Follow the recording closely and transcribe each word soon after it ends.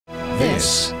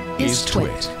This is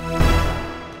TWiT.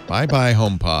 Bye-bye,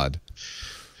 HomePod.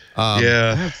 I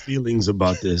have feelings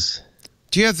about this.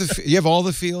 Do you have all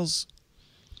the feels?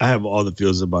 I have all the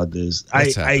feels about this.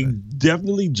 I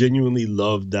definitely genuinely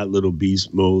love that little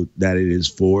beast mode that it is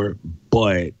for,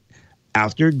 but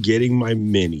after getting my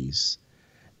minis,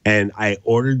 and I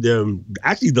ordered them,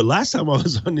 actually the last time I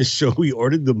was on this show, we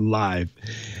ordered them live,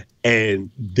 and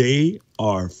they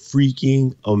are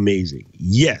freaking amazing.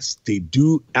 Yes, they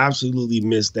do absolutely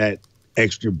miss that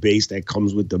extra bass that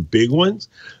comes with the big ones,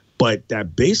 but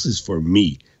that bass is for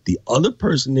me. The other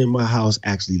person in my house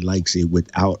actually likes it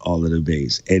without all of the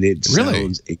bass, and it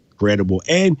sounds incredible.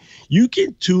 And you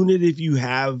can tune it if you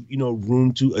have,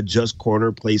 room to adjust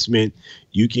corner placement.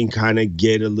 You can kind of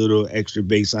get a little extra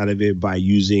bass out of it by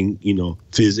using,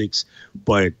 physics.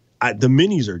 But the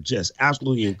minis are just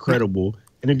absolutely incredible.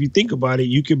 And if you think about it,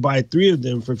 you could buy 3 of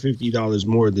them for $50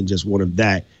 more than just one of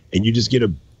that, and you just get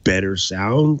a better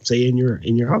sound, say in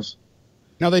your house.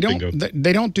 Now they don't.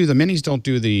 They don't do the minis. Don't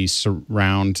do the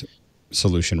surround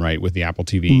solution, right? With the Apple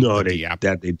TV. No, they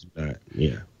do not.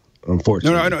 Yeah,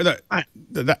 unfortunately. No.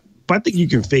 But I think you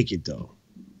can fake it though.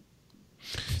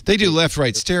 They do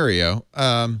left-right stereo.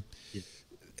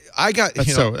 I did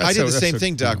the same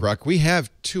thing, Doc Rock. We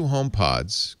have 2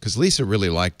 HomePods because Lisa really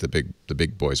liked the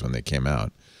big boys when they came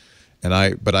out,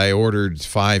 but I ordered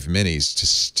 5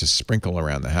 minis to sprinkle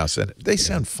around the house, and they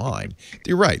sound fine.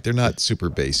 You're right; they're not super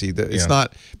bassy. It's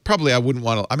not probably. I wouldn't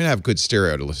want to. I mean, I have good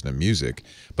stereo to listen to music,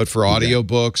 but for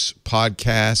audiobooks,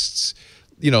 podcasts,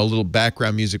 a little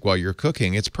background music while you're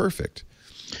cooking, it's perfect.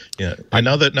 Yeah, and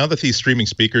now that these streaming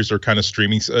speakers are kind of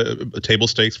streaming table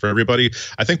stakes for everybody,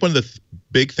 I think one of the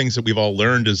big things that we've all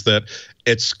learned is that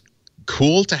it's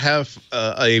cool to have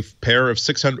a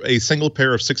single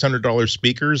pair of $600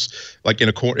 speakers like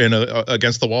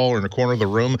against the wall or in a corner of the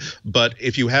room. But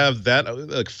if you have that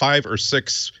like 5 or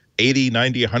 6 $80,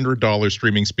 $90, $100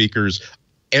 streaming speakers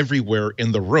everywhere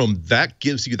in the room, that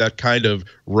gives you that kind of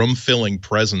room-filling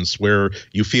presence where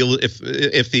you feel if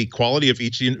the quality of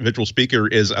each individual speaker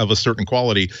is of a certain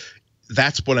quality,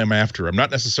 that's what I'm after. I'm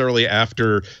not necessarily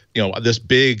after, this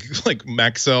big like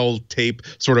Maxell tape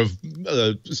sort of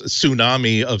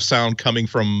tsunami of sound coming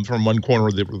from one corner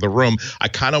of the room. I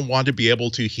kind of want to be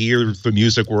able to hear the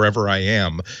music wherever I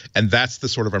am, and that's the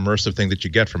sort of immersive thing that you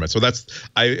get from it. So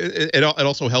it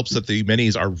also helps that the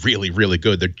minis are really, really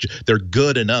good. They're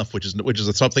good enough, which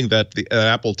is something that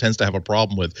Apple tends to have a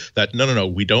problem with. That no,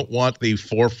 we don't want the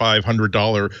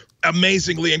 $400-500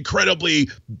 amazingly, incredibly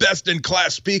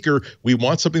best-in-class speaker. We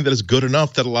want something that is good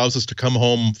enough that allows us to come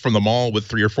home from the mall with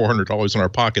 $300 or $400 in our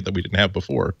pocket that we didn't have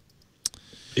before.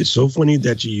 It's so funny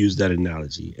that you use that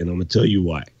analogy, and I'm going to tell you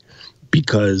why.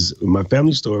 Because in my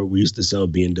family store, we used to sell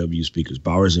B&W speakers,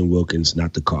 Bowers & Wilkins,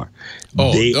 not the car.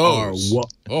 Oh, they those.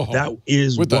 That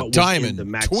is with what the diamond was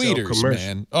in the Maxell tweeters,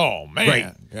 commercial. man. Oh, man.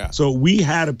 Right. Yeah. So we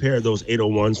had a pair of those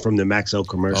 801s from the Maxell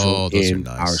commercial in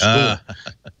our store.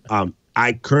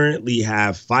 I currently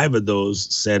have 5 of those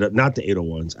set up, not the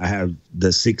 801s. I have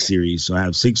the 6 series. So I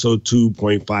have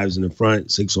 602.5s in the front,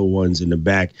 601s in the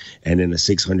back, and then a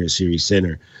 600 series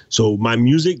center. So my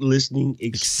music listening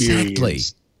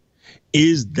experience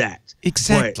is that.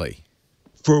 Exactly.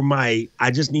 But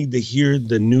I just need to hear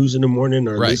the news in the morning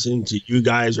or listen to you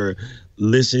guys or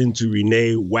listen to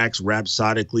Renee wax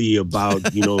rhapsodically about,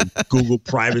 Google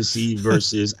privacy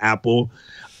versus Apple.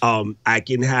 I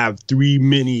can have 3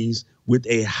 minis with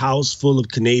a house full of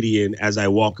Canadian as I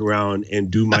walk around and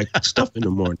do my stuff in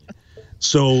the morning.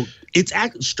 So it's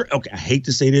okay. I hate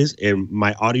to say this, and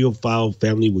my audiophile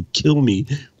family would kill me,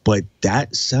 but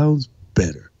that sounds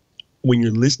better. When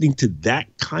you're listening to that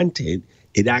content,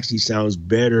 it actually sounds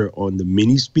better on the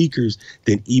mini speakers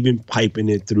than even piping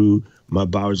it through my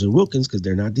Bowers & Wilkins because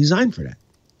they're not designed for that.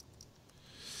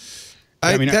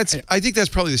 I think that's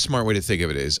probably the smart way to think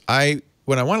of it is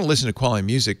when I want to listen to quality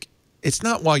music, it's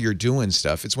not while you're doing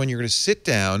stuff. It's when you're going to sit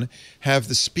down, have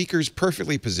the speakers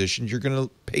perfectly positioned. You're going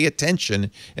to pay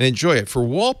attention and enjoy it. For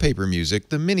wallpaper music,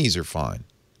 the minis are fine.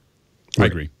 I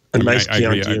agree. A nice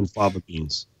Chianti and fava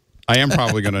beans. I am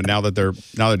probably going to, now that they're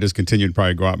discontinued,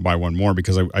 probably go out and buy one more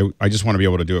because I just want to be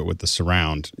able to do it with the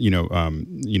surround. Do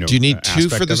you need 2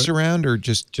 for the surround or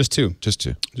just 2? Just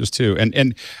 2. Just 2. And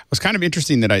it was kind of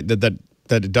interesting that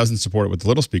it doesn't support it with the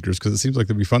little speakers because it seems like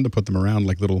it'd be fun to put them around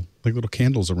like little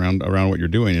candles around what you're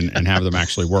doing and have them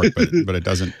actually work, but it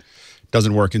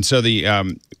doesn't work. And so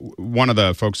one of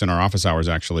the folks in our office hours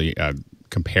actually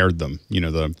compared them.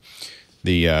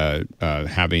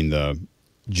 Having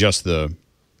just the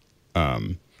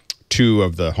 2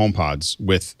 of the HomePods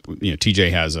with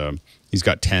TJ he's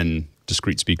got 10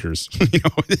 discrete speakers,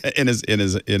 in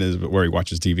his where he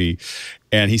watches TV,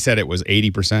 and he said it was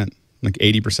 80%. Like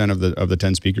 80% of the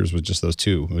 10 speakers was just those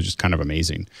two. It was just kind of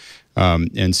amazing,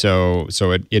 and so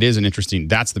it is an interesting.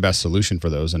 That's the best solution for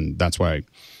those, and that's why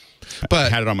I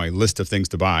had it on my list of things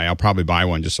to buy. I'll probably buy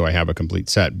one just so I have a complete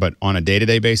set. But on a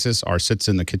day-to-day basis, ours sits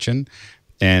in the kitchen.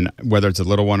 And whether it's a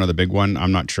little one or the big one,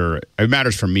 I'm not sure. It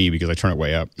matters for me because I turn it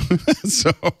way up.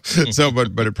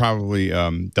 But it probably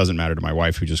doesn't matter to my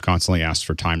wife, who just constantly asks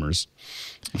for timers.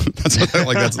 That's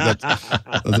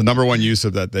the number one use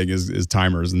of that thing is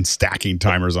timers and stacking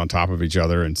timers on top of each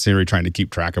other, and Siri trying to keep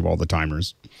track of all the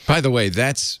timers. By the way,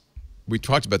 we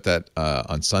talked about that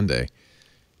on Sunday.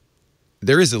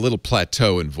 There is a little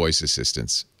plateau in voice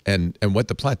assistants. And what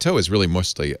the plateau is really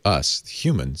mostly us,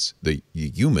 humans, the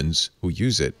humans who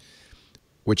use it,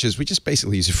 which is we just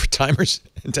basically use it for timers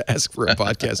and to ask for a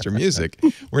podcast or music.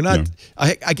 We're not,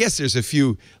 I guess there's a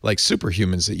few like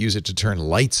superhumans that use it to turn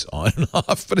lights on and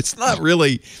off, but it's not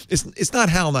really, it's not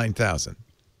HAL 9000.